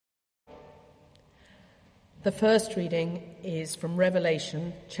The first reading is from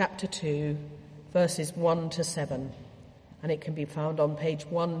Revelation chapter 2, verses 1 to 7, and it can be found on page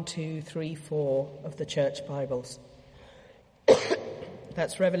 1234 of the Church Bibles.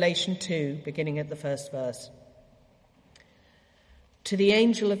 That's Revelation 2, beginning at the first verse. To the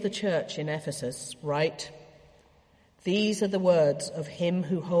angel of the church in Ephesus, write, "These are the words of him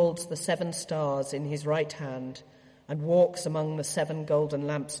who holds the 7 stars in his right hand and walks among the 7 golden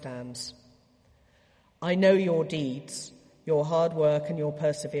lampstands. I know your deeds, your hard work and your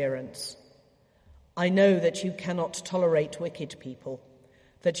perseverance. I know that you cannot tolerate wicked people,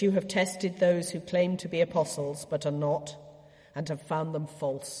 that you have tested those who claim to be apostles but are not, and have found them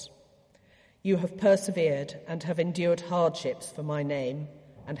false. You have persevered and have endured hardships for my name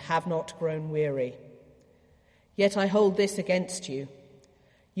and have not grown weary. Yet I hold this against you.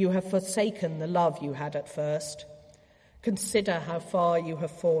 You have forsaken the love you had at first. Consider how far you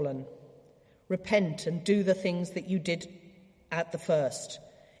have fallen. Repent and do the things that you did at the first.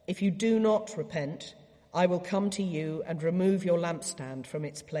 If you do not repent, I will come to you and remove your lampstand from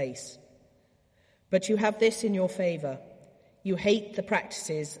its place. But you have this in your favor. You hate the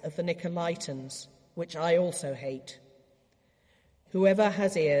practices of the Nicolaitans, which I also hate. Whoever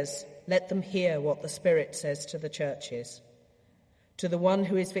has ears, let them hear what the Spirit says to the churches. To the one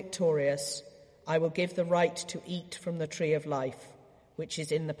who is victorious, I will give the right to eat from the tree of life, which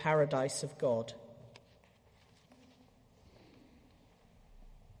is in the paradise of God."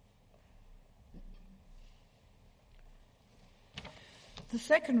 The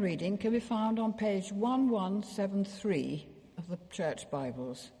second reading can be found on page 1173 of the Church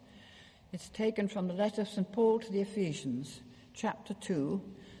Bibles. It's taken from the letter of St. Paul to the Ephesians, chapter 2,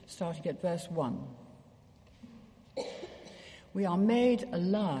 starting at verse 1. We are made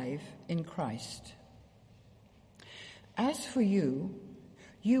alive in Christ. As for you,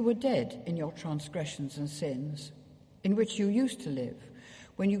 you were dead in your transgressions and sins, in which you used to live,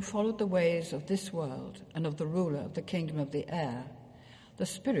 when you followed the ways of this world and of the ruler of the kingdom of the air, the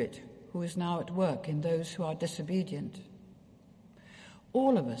Spirit who is now at work in those who are disobedient.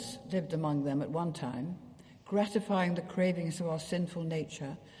 All of us lived among them at one time, gratifying the cravings of our sinful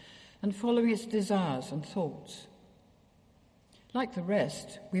nature and following its desires and thoughts. Like the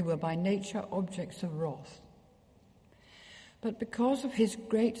rest, we were by nature objects of wrath. But because of his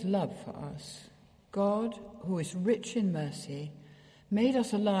great love for us, God, who is rich in mercy, made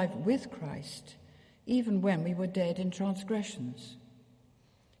us alive with Christ, even when we were dead in transgressions.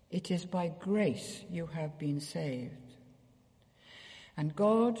 It is by grace you have been saved. And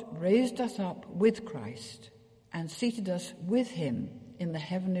God raised us up with Christ and seated us with him in the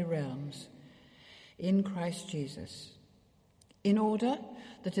heavenly realms, in Christ Jesus, in order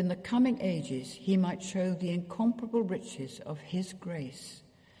that in the coming ages he might show the incomparable riches of his grace,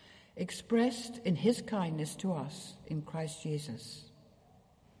 expressed in his kindness to us in Christ Jesus.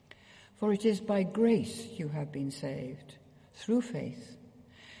 For it is by grace you have been saved, through faith,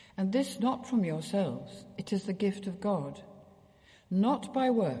 and this not from yourselves, it is the gift of God, not by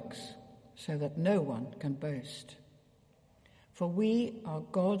works, so that no one can boast. For we are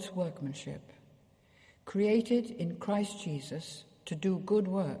God's workmanship, created in Christ Jesus to do good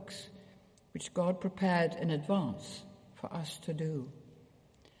works, which God prepared in advance for us to do.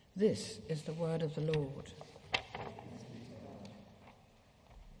 This is the word of the Lord.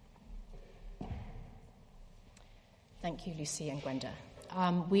 Thank you, Lucy and Gwenda.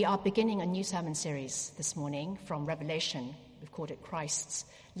 We are beginning a new sermon series this morning from Revelation. We've called it Christ's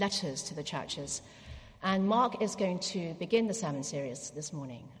Letters to the Churches. And Mark is going to begin the sermon series this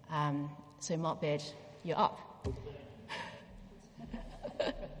morning. So Mark Beard, you're up.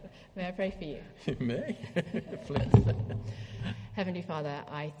 May I pray for you? You may. Heavenly Father,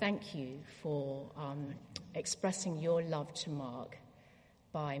 I thank you for expressing your love to Mark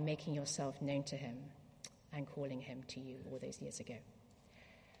by making yourself known to him and calling him to you all those years ago.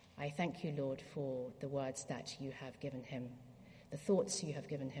 I thank you, Lord, for the words that you have given him, the thoughts you have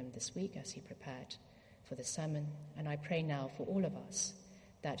given him this week as he prepared for the sermon. And I pray now for all of us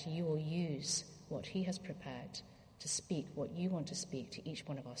that you will use what he has prepared to speak what you want to speak to each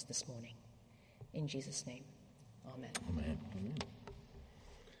one of us this morning. In Jesus' name, amen.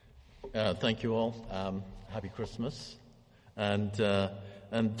 Amen. Thank you all. Happy Christmas.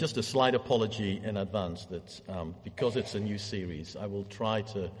 And just a slight apology in advance that because it's a new series, I will try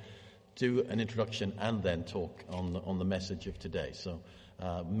to do an introduction and then talk on the message of today. So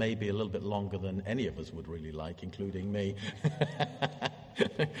maybe a little bit longer than any of us would really like, including me.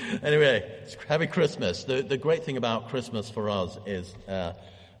 Anyway, happy Christmas. The great thing about Christmas for us is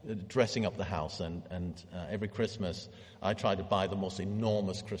dressing up the house, and every Christmas I try to buy the most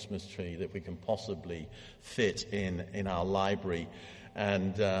enormous Christmas tree that we can possibly fit in our library.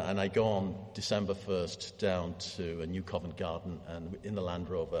 And I go on December 1st down to a New Covent Garden and in the Land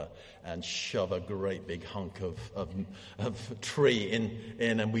Rover and shove a great big hunk of tree in,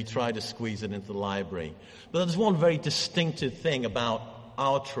 and we try to squeeze it into the library. But there's one very distinctive thing about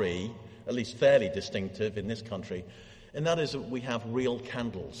our tree, at least fairly distinctive in this country, and that is that we have real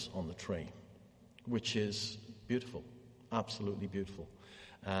candles on the tree, which is beautiful, absolutely beautiful.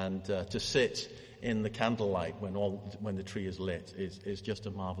 And to sit in the candlelight when the tree is lit is just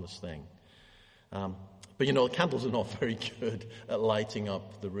a marvelous thing. But you know, candles are not very good at lighting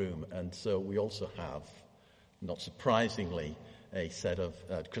up the room, and so we also have, not surprisingly, a set of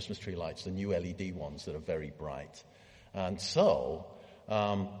Christmas tree lights, the new LED ones that are very bright. And so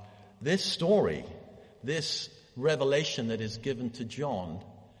this story, this revelation that is given to John,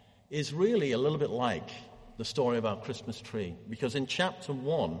 is really a little bit like the story of our Christmas tree, because in chapter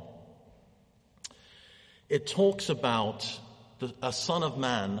 1 it talks about a son of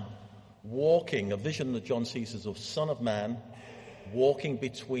man walking, a vision that John sees as a son of man walking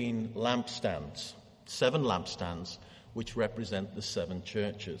between lampstands, 7 lampstands, which represent the 7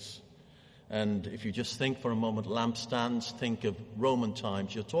 churches. And if you just think for a moment, lampstands, think of Roman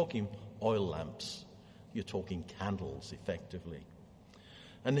times, you're talking oil lamps, you're talking candles, effectively.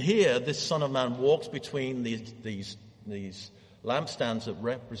 And here, this Son of Man walks between these lampstands that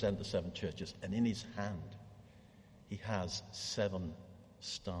represent the 7 churches, and in his hand, he has 7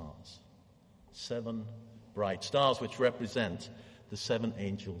 stars. 7 bright stars, which represent the 7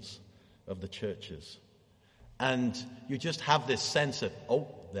 angels of the churches. And you just have this sense of,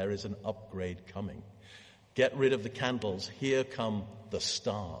 there is an upgrade coming. Get rid of the candles. Here come the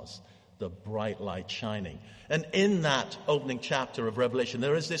stars, the bright light shining. And in that opening chapter of Revelation,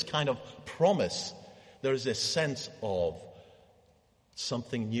 there is this kind of promise. There is this sense of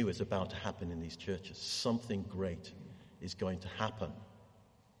something new is about to happen in these churches. Something great is going to happen.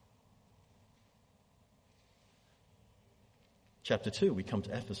 Chapter 2, we come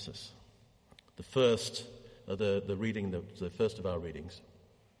to Ephesus. The first of our readings.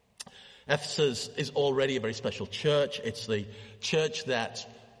 Ephesus is already a very special church. It's the church that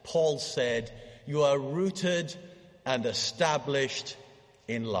Paul said, you are rooted and established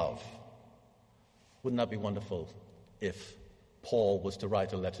in love. Wouldn't that be wonderful if Paul was to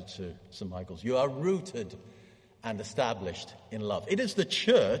write a letter to St. Michael's? You are rooted and established in love. It is the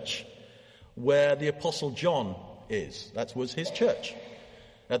church where the Apostle John is. That was his church.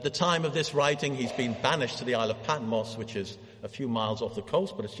 At the time of this writing, he's been banished to the Isle of Patmos, which is a few miles off the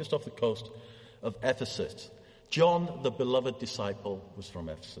coast, but it's just off the coast of Ephesus. John, the beloved disciple, was from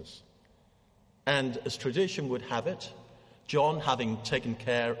Ephesus. And as tradition would have it, John, having taken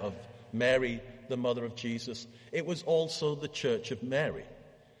care of Mary, the mother of Jesus, it was also the church of Mary.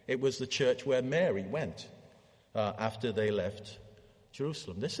 It was the church where Mary went after they left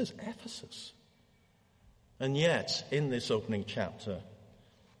Jerusalem. This is Ephesus. And yet, in this opening chapter,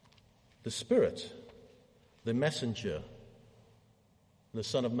 the Spirit, the messenger, the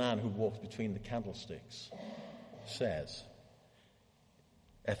Son of Man who walks between the candlesticks, says,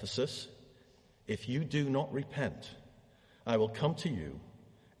 Ephesus, if you do not repent, I will come to you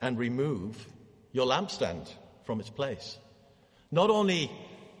and remove your lampstand from its place. Not only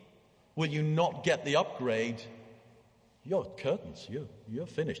will you not get the upgrade, you're curtains, you're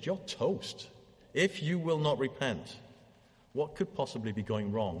finished, you're toast. If you will not repent, what could possibly be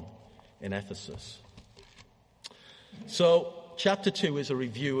going wrong in Ephesus? So, chapter 2 is a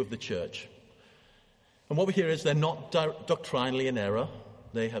review of the church. And what we hear is they're not doctrinally in error.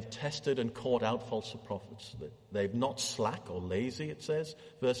 They have tested and caught out false prophets. They've not slack or lazy, it says.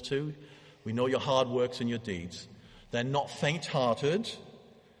 Verse 2, we know your hard works and your deeds. They're not faint-hearted.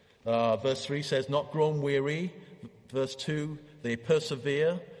 Verse 3 says, not grown weary. Verse 2, they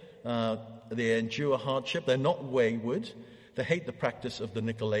persevere. They endure hardship. They're not wayward. They hate the practice of the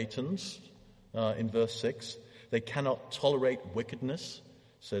Nicolaitans, in verse 6. They cannot tolerate wickedness,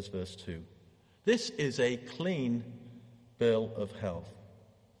 says verse 2. This is a clean bill of health.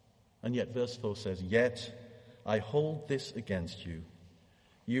 And yet verse 4 says, yet I hold this against you.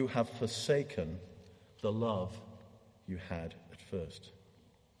 You have forsaken the love you had at first.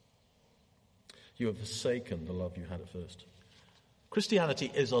 You have forsaken the love you had at first.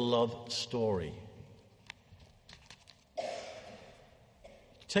 Christianity is a love story.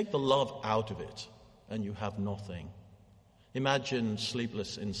 Take the love out of it, and you have nothing. Imagine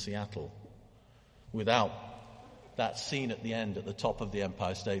Sleepless in Seattle without that scene at the end at the top of the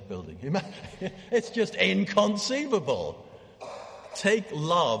Empire State Building. It's just inconceivable. Take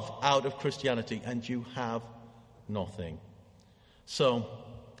love out of Christianity and you have nothing. So,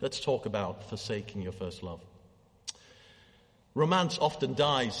 let's talk about forsaking your first love. Romance often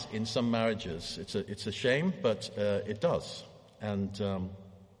dies in some marriages. It's a shame, but it does. And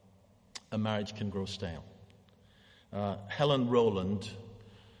a marriage can grow stale. Helen Rowland,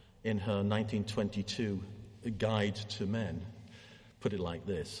 in her 1922 Guide to Men, put it like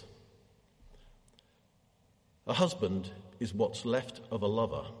this. A husband is what's left of a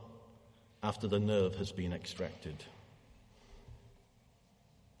lover after the nerve has been extracted.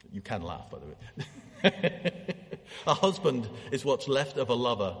 You can laugh, by the way. A husband is what's left of a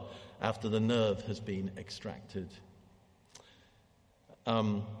lover after the nerve has been extracted.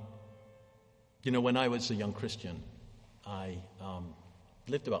 When I was a young Christian, I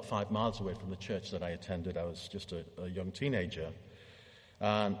lived about 5 miles away from the church that I attended. I was just a young teenager.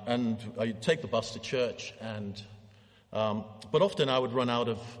 And I'd take the bus to church, but often I would run out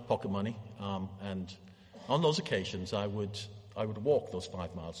of pocket money. And on those occasions, I would walk those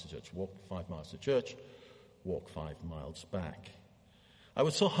 5 miles to church, walk 5 miles to church, walk 5 miles back. I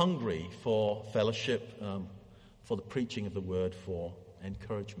was so hungry for fellowship, for the preaching of the word, for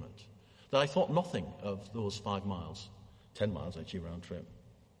encouragement, that I thought nothing of those 5 miles, 10 miles actually round trip.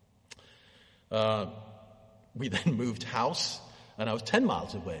 We then moved house, and I was 10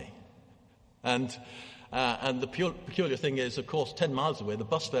 miles away. And the peculiar thing is, of course, 10 miles away, the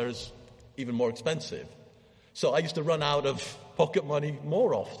bus fare is even more expensive. So I used to run out of pocket money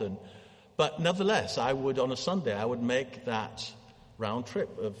more often. But nevertheless, on a Sunday, I would make that round trip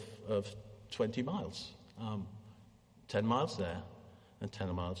of 20 miles. 10 miles there and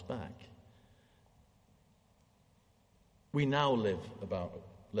 10 miles back. We now live about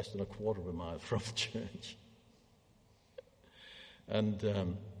less than a quarter of a mile from the church.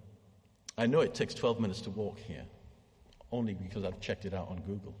 And I know it takes 12 minutes to walk here, only because I've checked it out on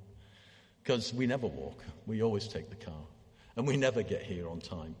Google. Because we never walk. We always take the car. And we never get here on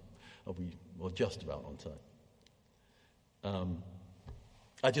time. Or just about on time.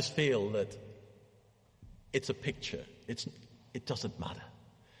 I just feel that it's a picture. It doesn't matter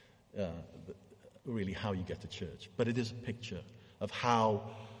really how you get to church. But it is a picture of how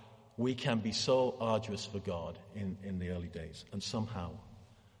we can be so arduous for God in the early days. And somehow,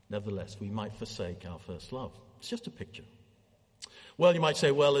 nevertheless, we might forsake our first love. It's just a picture. Well, you might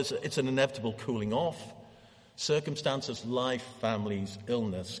say, it's an inevitable cooling off. Circumstances, life, families,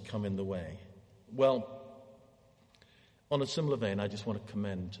 illness come in the way. Well, on a similar vein, I just want to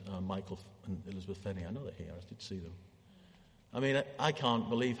commend Michael and Elizabeth Fenny. I know they're here. I did see them. I mean, I can't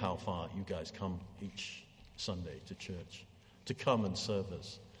believe how far you guys come each Sunday to church, to come and serve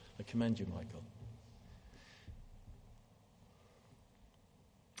us. I commend you, Michael.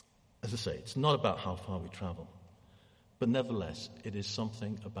 As I say, it's not about how far we travel, but nevertheless, it is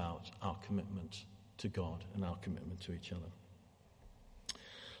something about our commitment to God and our commitment to each other.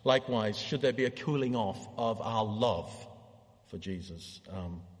 Likewise, should there be a cooling off of our love for Jesus?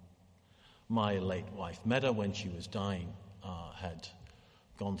 My late wife, Meta, when she was dying, had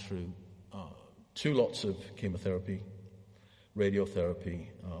gone through 2 lots of chemotherapy, radiotherapy.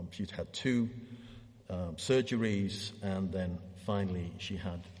 She'd had 2 surgeries, and then finally she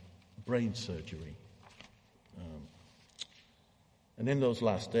had brain surgery. And in those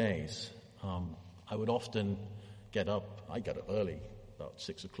last days, I would often get up. I get up early, about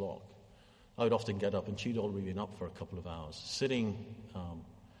 6 o'clock. I would often get up, and she'd already been up for a couple of hours, sitting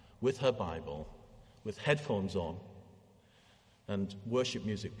with her Bible, with headphones on, and worship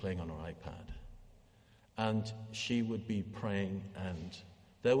music playing on her iPad. And she would be praying, and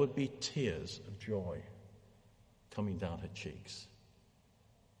there would be tears of joy coming down her cheeks.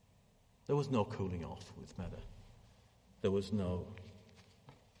 There was no cooling off with Meta. There was no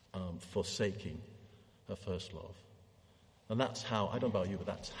forsaking her first love. And that's how, I don't know about you, but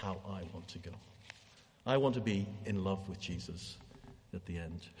that's how I want to go. I want to be in love with Jesus at the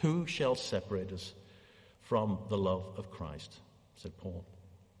end. Who shall separate us from the love of Christ, said Paul.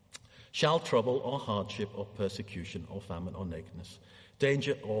 Shall trouble or hardship or persecution or famine or nakedness,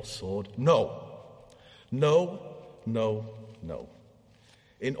 danger or sword? No. No, no, no.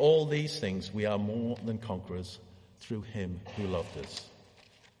 In all these things we are more than conquerors through him who loved us.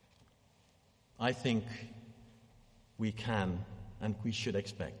 I think we can and we should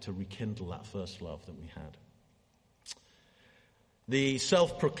expect to rekindle that first love that we had. The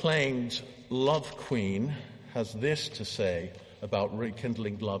self-proclaimed love queen has this to say about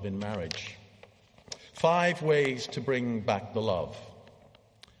rekindling love in marriage. 5 ways to bring back the love.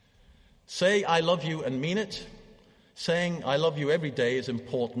 Say I love you and mean it. Saying I love you every day is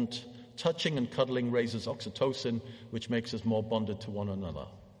important Touching and cuddling raises oxytocin, which makes us more bonded to one another.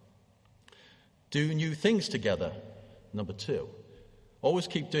 Do new things together. Number 2. Always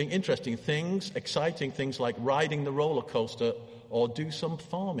keep doing interesting things, exciting things like riding the roller coaster, or do some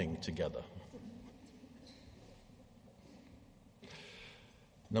farming together.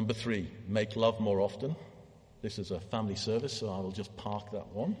 Number 3, make love more often. This is a family service, so I will just park that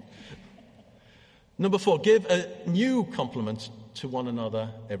one. Number 4, give a new compliment to one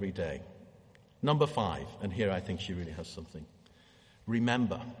another every day. Number 5, and here I think she really has something.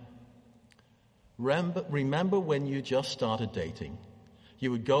 Remember when you just started dating. You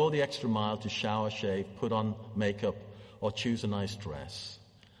would go the extra mile to shower, shave, put on makeup, or choose a nice dress.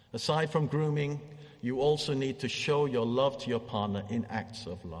 Aside from grooming, you also need to show your love to your partner in acts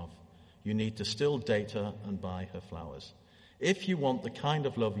of love. You need to still date her and buy her flowers. If you want the kind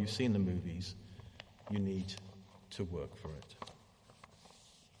of love you see in the movies, you need to work for it.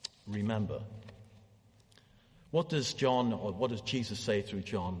 Remember. What does Jesus say through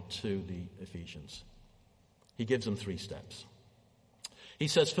John to the Ephesians? He gives them 3 steps. He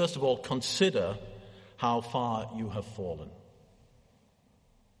says, first of all, consider how far you have fallen.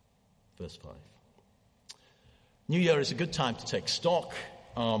 Verse 5. New Year is a good time to take stock.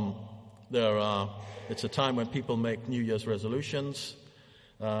 It's a time when people make New Year's resolutions.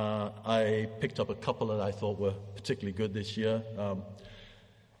 I picked up a couple that I thought were particularly good this year.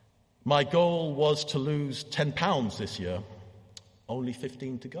 My goal was to lose 10 pounds this year. Only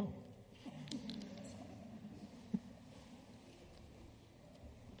 15 to go.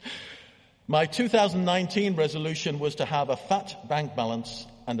 My 2019 resolution was to have a fat bank balance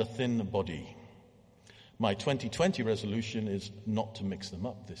and a thin body. My 2020 resolution is not to mix them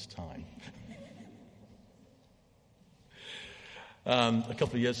up this time. A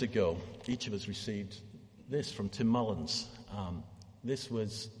couple of years ago, each of us received this from Tim Mullins. This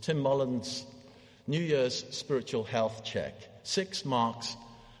was Tim Mullins' New Year's spiritual health check. 6 marks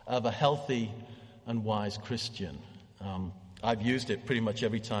of a healthy and wise Christian. I've used it pretty much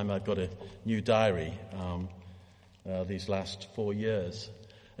every time I've got a new diary these last 4 years.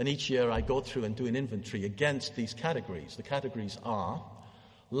 And each year I go through and do an inventory against these categories. The categories are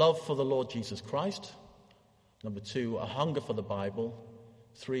love for the Lord Jesus Christ. Number 2, a hunger for the Bible.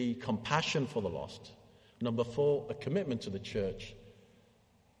 3, compassion for the lost. Number 4, a commitment to the church.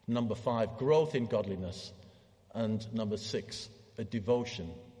 Number 5, growth in godliness. And number 6, a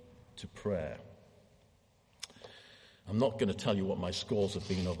devotion to prayer. I'm not going to tell you what my scores have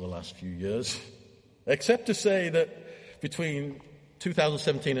been over the last few years, except to say that between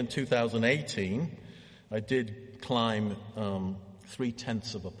 2017 and 2018, I did climb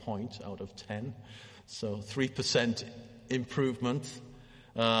 0.3 of a point out of 10, so 3% improvement.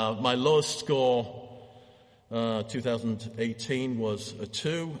 My lowest score 2018 was a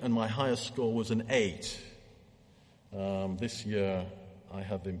 2, and my highest score was an 8. This year I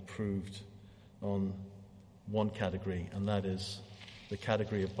have improved on one category, and that is the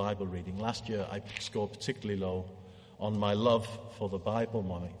category of Bible reading. Last year I scored particularly low on my love for the Bible.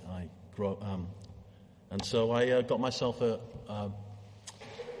 And so I got myself a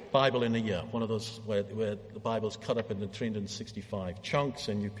Bible in a year, one of those where the Bible's cut up into 365 chunks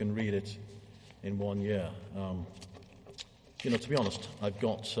and you can read it in 1 year. To be honest, I've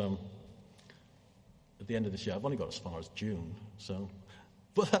got, at the end of this year, I've only got as far as June,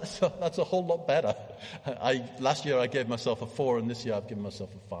 but that's a whole lot better. Last year I gave myself a 4, and this year I've given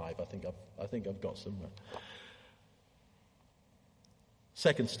myself a 5. I think I've got somewhere.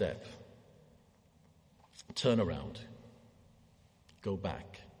 Second step, turn around, go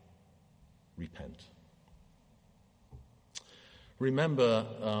back, repent. Remember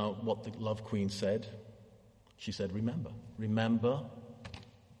what the Love Queen said. She said, remember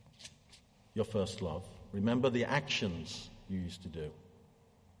your first love. Remember the actions you used to do.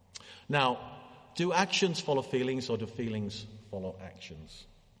 Now, do actions follow feelings, or do feelings follow actions?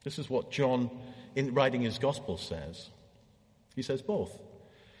 This is what John, in writing his gospel, says. He says both.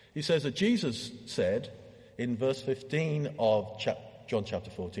 He says that Jesus said in verse 15 of John chapter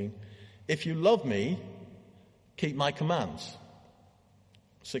 14, if you love me, keep my commands.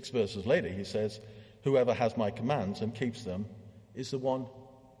 6 verses later he says, whoever has my commands and keeps them is the one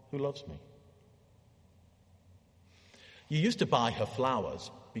who loves me. You used to buy her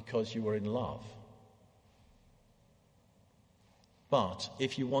flowers because you were in love. But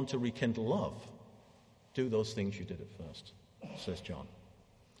if you want to rekindle love, do those things you did at first, says John.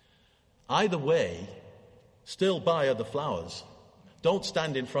 Either way, still buy her the flowers. Don't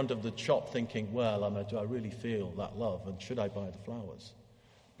stand in front of the shop thinking, well, do I really feel that love, and should I buy the flowers?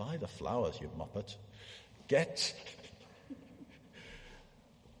 Buy the flowers, you muppet.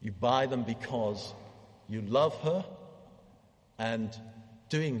 You buy them because you love her, and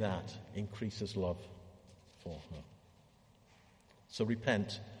doing that increases love for her. So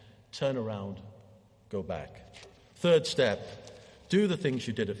repent, turn around, go back. Third step, do the things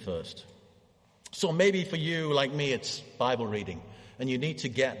you did at first. So maybe for you, like me, it's Bible reading, and you need to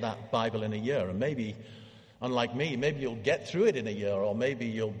get that Bible in a year. And maybe, unlike me, maybe you'll get through it in a year, or maybe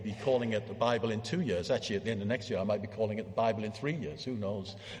you'll be calling it the Bible in 2 years. Actually, at the end of next year, I might be calling it the Bible in 3 years. Who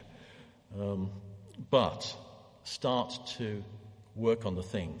knows? But start to work on the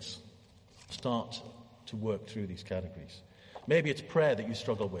things. Start to work through these categories. Maybe it's prayer that you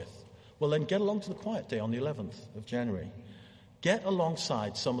struggle with. Well, then get along to the quiet day on the 11th of January. Get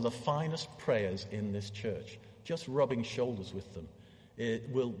alongside some of the finest prayers in this church. Just rubbing shoulders with them. It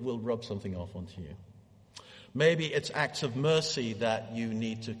will rub something off onto you. Maybe it's acts of mercy that you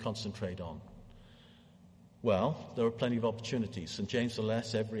need to concentrate on. Well, there are plenty of opportunities. St. James the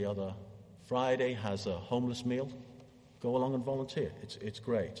Less every other Friday has a homeless meal. Go along and volunteer. It's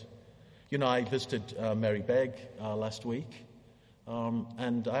great. You know, I visited Mary Begg last week,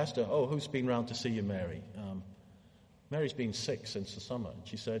 and I asked her, who's been round to see you, Mary? Mary's been sick since the summer. And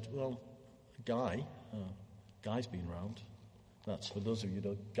she said, well, Guy's been round. That's, for those of you who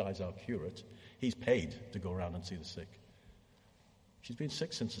know, Guy's our curate. He's paid to go around and see the sick. She's been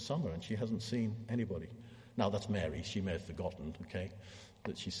sick since the summer, and she hasn't seen anybody. Now, that's Mary. She may have forgotten,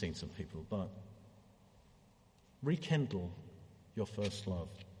 that she's seen some people. But rekindle your first love.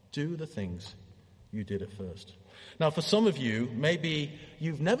 Do the things you did at first. Now, for some of you, maybe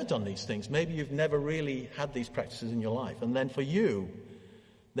you've never done these things. Maybe you've never really had these practices in your life. And then for you,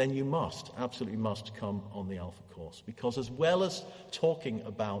 then you absolutely must come on the Alpha course. Because as well as talking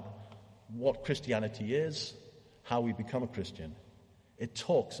about what Christianity is, how we become a Christian, it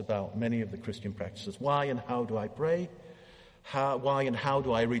talks about many of the Christian practices. Why and how do I pray? Why and how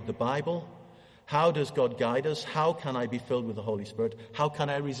do I read the Bible? How does God guide us? How can I be filled with the Holy Spirit? How can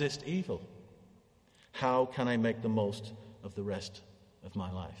I resist evil? How can I make the most of the rest of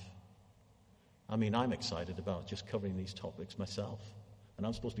my life? I mean, I'm excited about just covering these topics myself, and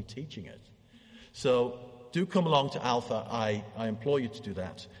I'm supposed to be teaching it. So do come along to Alpha. I implore you to do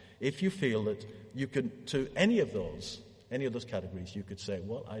that. If you feel that you can, to any of those categories, you could say,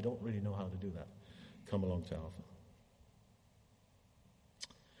 well, I don't really know how to do that. Come along to Alpha.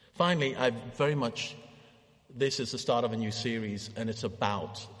 Finally, this is the start of a new series, and it's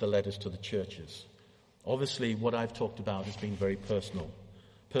about the letters to the churches. Obviously, what I've talked about has been very personal.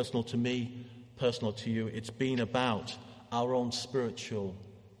 Personal to me, personal to you. It's been about our own spiritual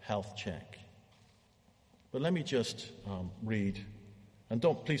health check. But let me just read, and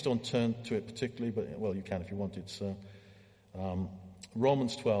please don't turn to it particularly, but, well, you can if you want. It's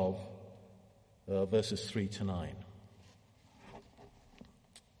Romans 12, verses 3 to 9.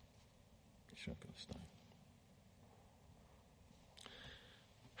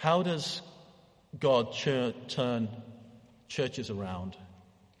 How does God turn churches around?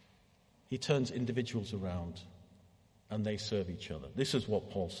 He turns individuals around, and they serve each other. This is what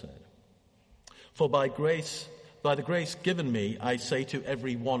Paul said. For by the grace given me, I say to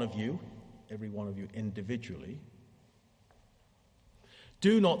every one of you individually,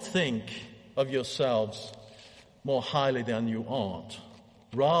 do not think of yourselves more highly than you ought.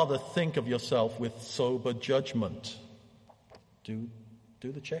 Rather think of yourself with sober judgment. Do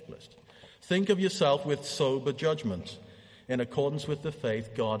the checklist. Think of yourself with sober judgment, in accordance with the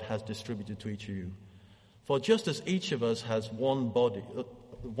faith God has distributed to each of you. For just as each of us has one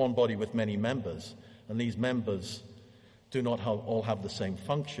body with many members, and these members do not all have the same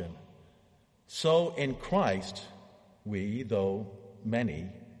function, so in Christ we, though many,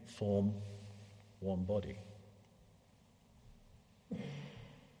 form one body.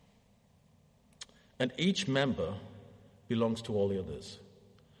 And each member belongs to all the others.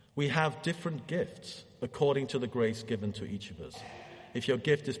 We have different gifts according to the grace given to each of us. If your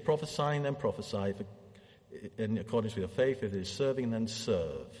gift is prophesying, then prophesy. In accordance with your faith, if it is serving, then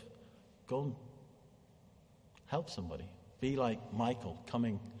serve. Go and help somebody. Be like Michael,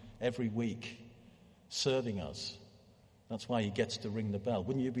 coming every week, serving us. That's why he gets to ring the bell.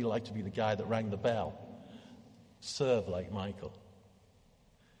 Wouldn't you like to be the guy that rang the bell? Serve like Michael.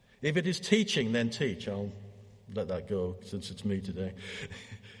 If it is teaching, then teach. I'll let that go since it's me today.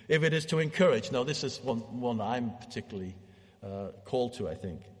 If it is to encourage, now this is one that I'm particularly called to, I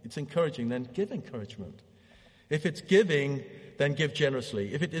think. It's encouraging, then give encouragement. If it's giving, then give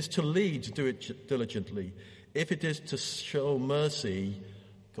generously. If it is to lead, do it diligently. If it is to show mercy,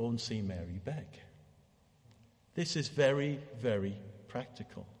 go and see Mary Begg. This is very, very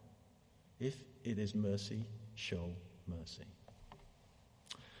practical. If it is mercy, show mercy.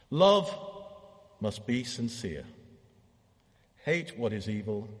 Love must be sincere. Hate what is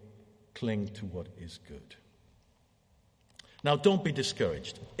evil. Cling to what is good. Now, don't be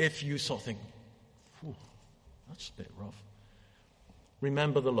discouraged if you sort of think, that's a bit rough.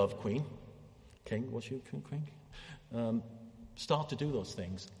 Remember the love queen. King, what's your queen? Start to do those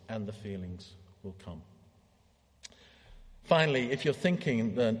things and the feelings will come. Finally, if you're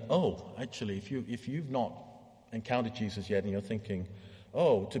thinking that, actually, if you've not encountered Jesus yet and you're thinking,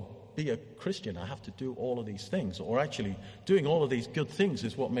 to be a Christian, I have to do all of these things, or actually doing all of these good things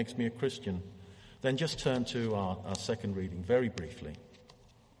is what makes me a Christian, then just turn to our second reading very briefly.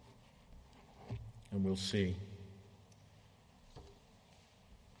 And we'll see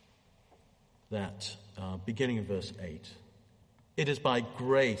that beginning in verse 8. It is by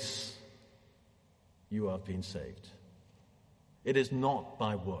grace you have been saved. It is not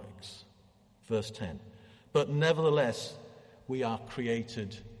by works. Verse 10. But nevertheless, we are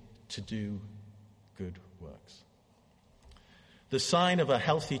created to do good works. The sign of a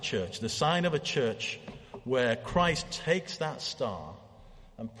healthy church, the sign of a church where Christ takes that star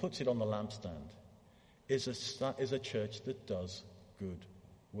and puts it on the lampstand, is a church that does good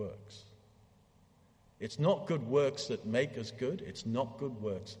works. It's not good works that make us good. It's not good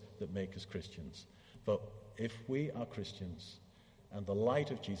works that make us Christians. But if we are Christians and the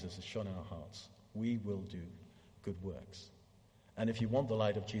light of Jesus is shone in our hearts, we will do good works. And if you want the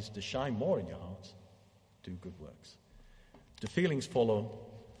light of Jesus to shine more in your heart, do good works. Do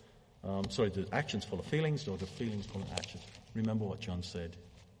actions follow feelings, or do feelings follow actions? Remember what John said,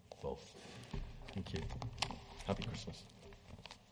 both. Thank you. Happy Christmas.